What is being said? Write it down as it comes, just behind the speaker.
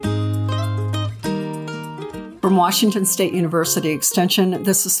From Washington State University Extension,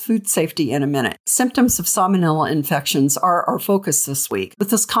 this is Food Safety in a Minute. Symptoms of salmonella infections are our focus this week. With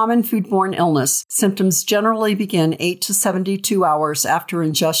this common foodborne illness, symptoms generally begin 8 to 72 hours after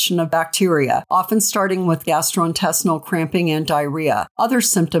ingestion of bacteria, often starting with gastrointestinal cramping and diarrhea. Other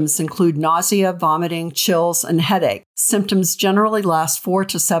symptoms include nausea, vomiting, chills, and headache. Symptoms generally last 4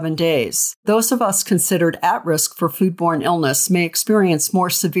 to 7 days. Those of us considered at risk for foodborne illness may experience more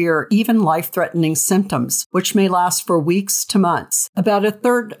severe, even life-threatening symptoms, which may last for weeks to months. About a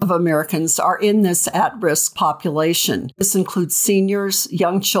third of Americans are in this at-risk population. This includes seniors,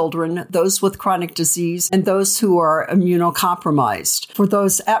 young children, those with chronic disease, and those who are immunocompromised. For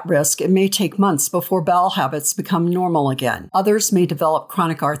those at risk, it may take months before bowel habits become normal again. Others may develop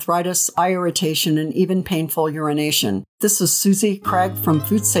chronic arthritis, eye irritation, and even painful urination. This is Susie Craig from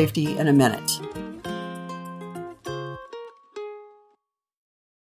Food Safety in a Minute.